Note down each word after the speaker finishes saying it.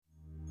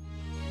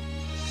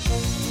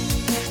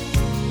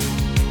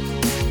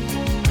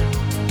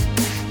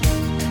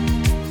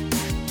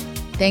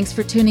Thanks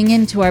for tuning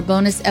in to our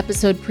bonus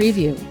episode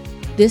preview.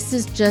 This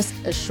is just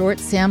a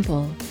short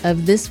sample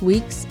of this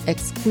week's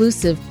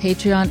exclusive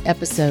Patreon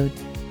episode.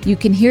 You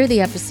can hear the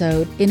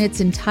episode in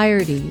its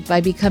entirety by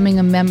becoming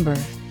a member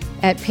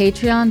at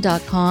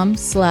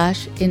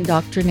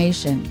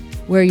patreon.com/indoctrination,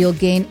 where you'll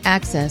gain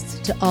access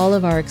to all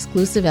of our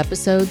exclusive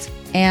episodes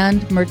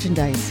and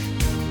merchandise.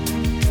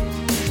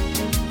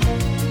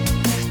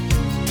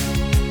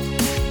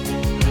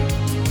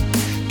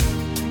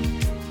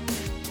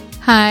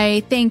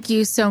 Hi, thank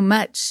you so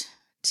much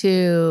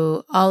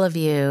to all of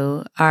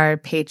you, our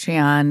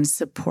Patreon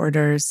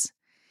supporters.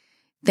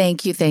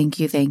 Thank you, thank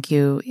you, thank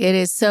you. It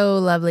is so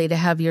lovely to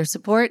have your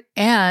support.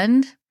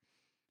 And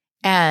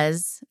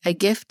as a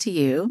gift to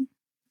you,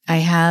 I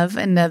have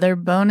another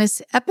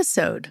bonus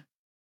episode.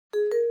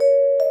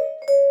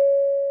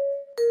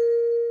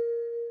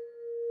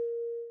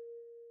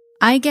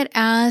 I get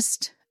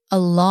asked a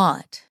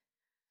lot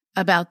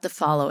about the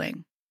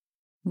following.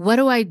 What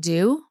do I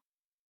do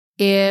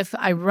if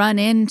I run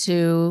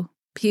into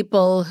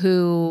people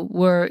who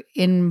were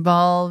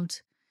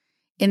involved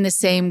in the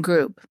same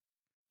group?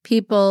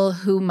 People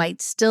who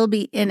might still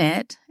be in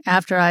it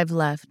after I've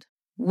left.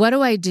 What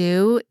do I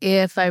do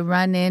if I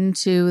run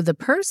into the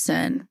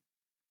person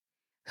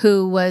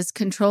who was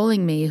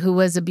controlling me, who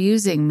was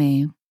abusing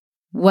me?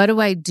 What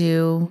do I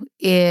do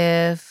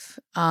if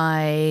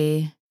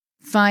I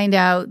find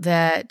out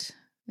that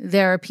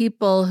there are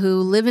people who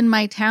live in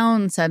my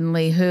town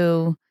suddenly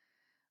who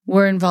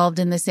were involved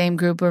in the same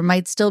group or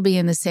might still be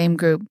in the same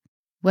group?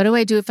 What do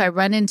I do if I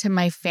run into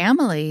my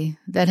family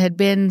that had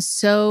been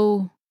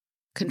so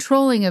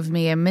controlling of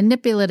me and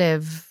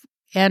manipulative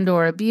and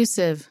or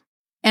abusive?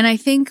 And I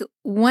think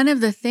one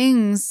of the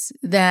things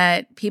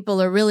that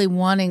people are really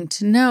wanting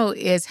to know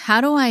is,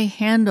 how do I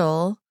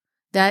handle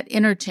that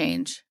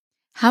interchange?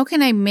 How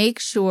can I make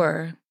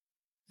sure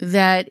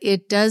that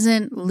it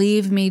doesn't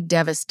leave me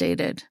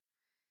devastated,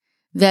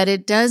 that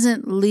it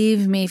doesn't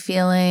leave me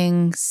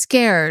feeling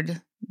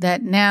scared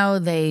that now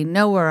they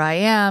know where I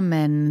am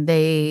and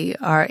they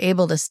are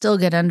able to still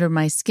get under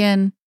my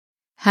skin?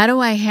 How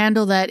do I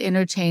handle that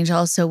interchange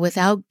also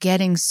without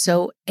getting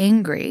so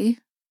angry,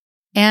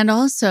 and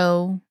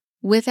also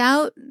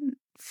without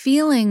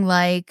feeling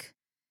like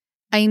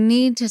I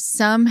need to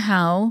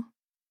somehow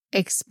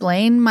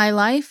explain my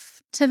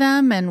life to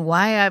them and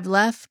why I've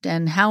left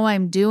and how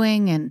I'm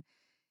doing and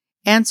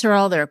answer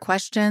all their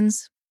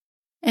questions?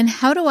 And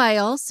how do I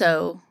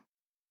also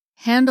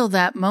handle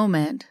that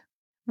moment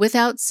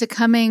without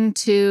succumbing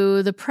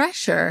to the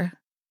pressure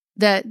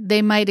that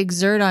they might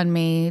exert on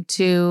me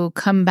to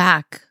come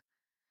back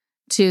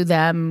to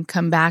them,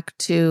 come back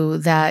to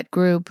that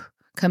group,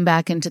 come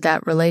back into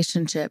that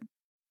relationship?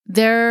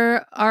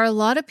 There are a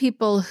lot of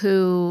people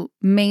who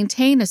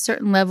maintain a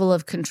certain level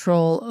of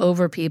control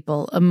over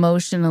people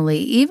emotionally.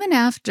 Even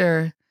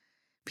after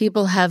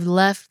people have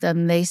left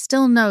them, they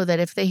still know that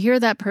if they hear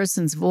that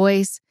person's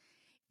voice,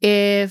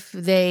 if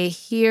they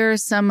hear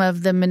some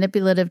of the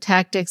manipulative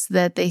tactics,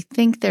 that they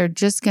think they're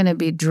just going to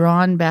be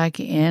drawn back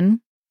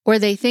in, or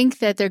they think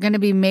that they're going to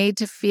be made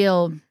to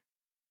feel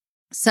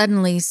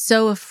suddenly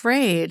so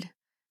afraid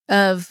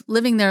of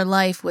living their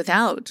life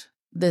without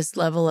this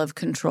level of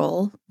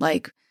control.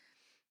 Like,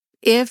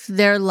 if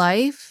their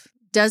life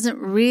doesn't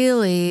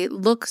really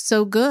look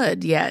so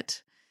good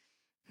yet,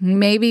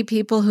 maybe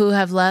people who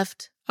have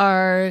left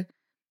are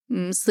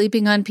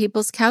sleeping on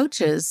people's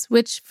couches,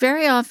 which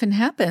very often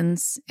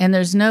happens, and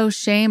there's no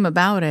shame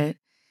about it.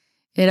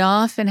 It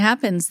often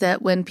happens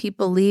that when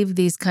people leave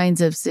these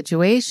kinds of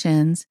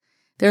situations,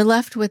 they're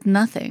left with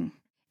nothing.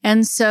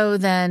 And so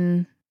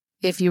then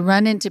if you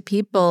run into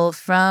people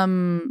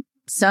from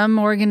some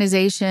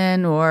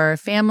organization or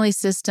family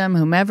system,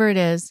 whomever it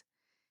is,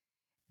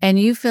 and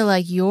you feel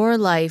like your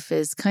life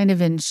is kind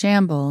of in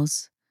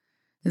shambles,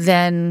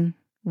 then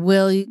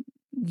will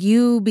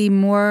you be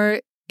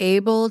more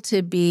able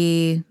to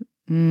be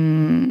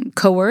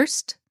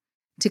coerced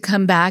to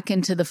come back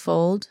into the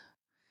fold?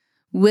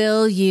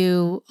 Will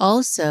you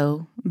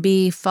also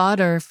be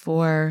fodder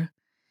for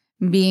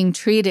being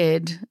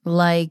treated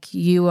like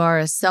you are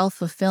a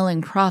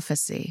self-fulfilling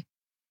prophecy?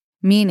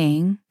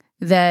 Meaning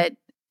that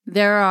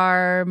there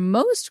are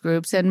most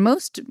groups and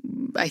most,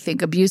 I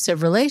think,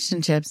 abusive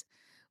relationships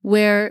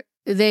where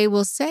they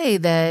will say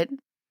that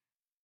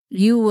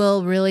you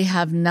will really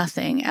have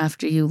nothing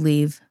after you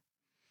leave.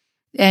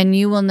 And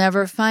you will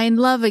never find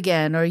love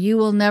again, or you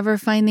will never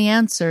find the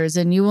answers,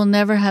 and you will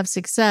never have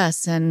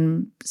success.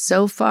 And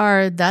so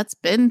far, that's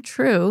been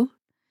true.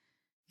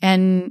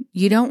 And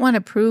you don't want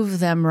to prove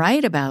them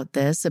right about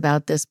this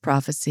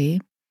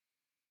prophecy.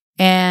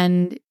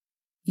 And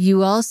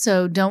you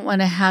also don't want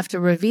to have to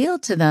reveal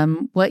to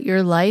them what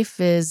your life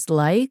is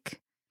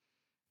like.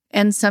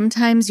 And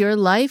sometimes your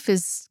life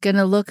is going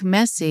to look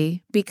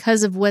messy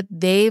because of what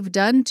they've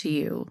done to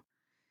you.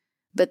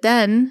 But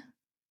then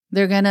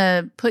they're going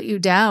to put you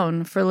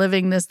down for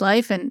living this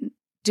life and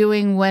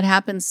doing what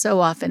happens so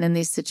often in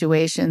these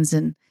situations,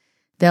 and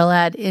they'll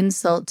add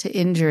insult to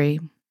injury.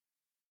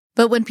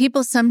 But when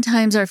people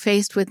sometimes are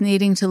faced with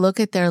needing to look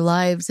at their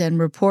lives and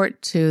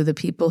report to the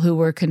people who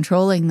were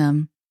controlling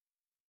them,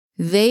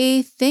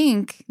 they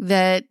think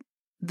that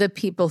the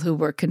people who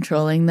were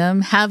controlling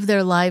them have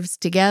their lives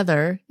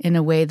together in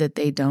a way that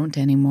they don't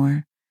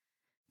anymore.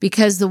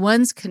 Because the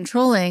ones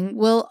controlling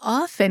will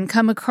often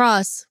come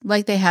across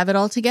like they have it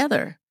all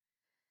together.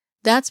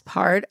 That's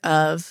part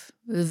of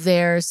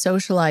their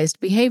socialized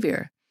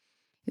behavior.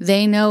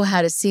 They know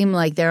how to seem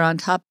like they're on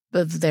top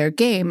of their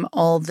game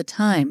all the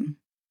time.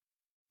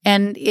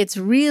 And it's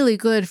really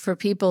good for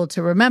people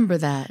to remember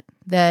that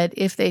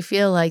if they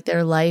feel like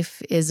their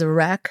life is a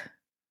wreck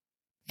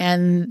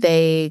and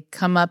they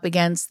come up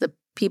against the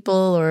people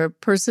or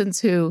persons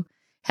who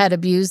had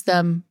abused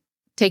them,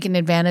 taken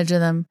advantage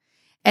of them,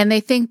 and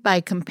they think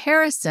by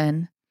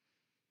comparison,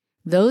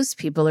 those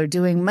people are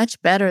doing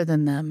much better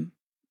than them.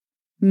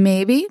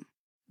 Maybe,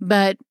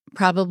 but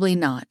probably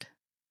not.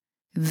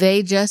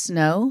 They just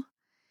know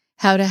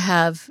how to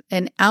have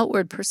an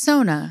outward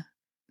persona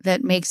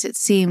that makes it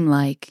seem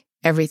like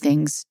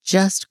everything's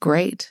just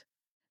great.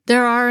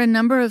 There are a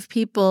number of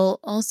people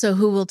also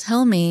who will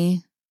tell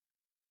me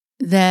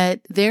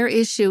that their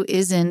issue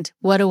isn't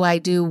what do I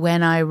do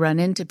when I run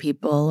into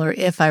people or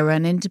if I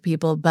run into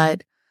people,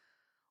 but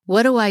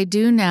what do I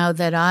do now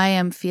that I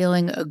am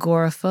feeling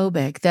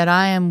agoraphobic, that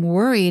I am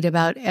worried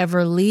about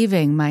ever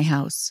leaving my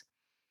house?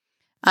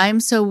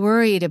 I'm so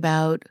worried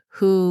about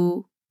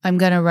who I'm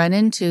going to run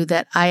into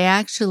that I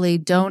actually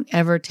don't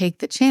ever take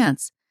the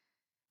chance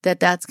that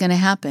that's going to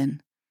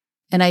happen,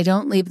 and I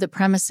don't leave the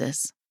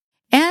premises.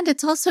 And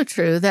it's also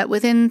true that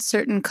within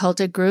certain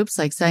cultic groups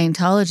like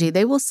Scientology,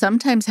 they will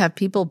sometimes have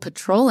people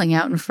patrolling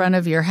out in front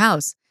of your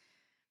house,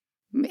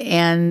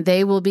 and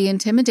they will be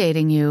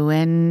intimidating you,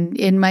 and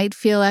it might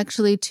feel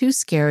actually too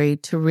scary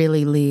to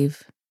really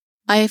leave.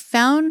 I have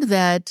found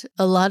that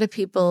a lot of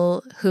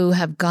people who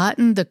have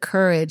gotten the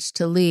courage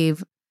to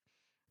leave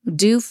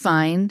do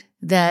find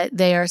that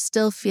they are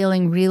still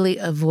feeling really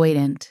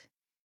avoidant.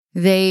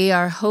 They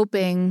are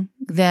hoping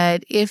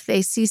that if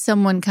they see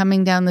someone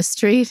coming down the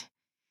street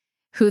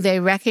who they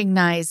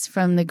recognize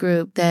from the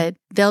group, that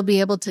they'll be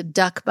able to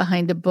duck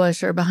behind a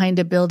bush or behind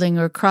a building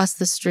or cross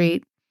the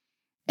street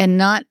and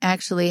not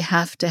actually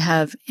have to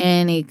have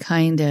any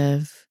kind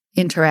of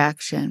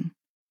interaction.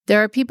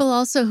 There are people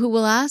also who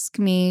will ask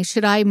me,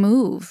 should I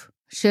move?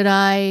 Should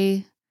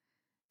I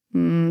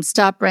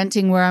stop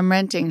renting where I'm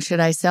renting? Should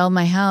I sell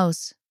my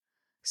house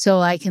so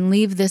I can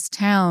leave this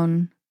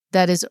town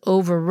that is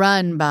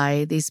overrun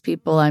by these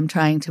people I'm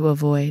trying to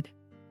avoid?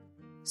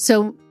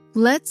 So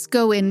let's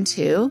go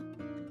into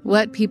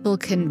what people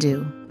can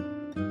do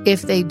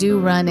if they do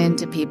run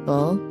into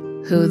people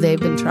who they've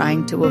been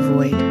trying to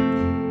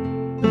avoid.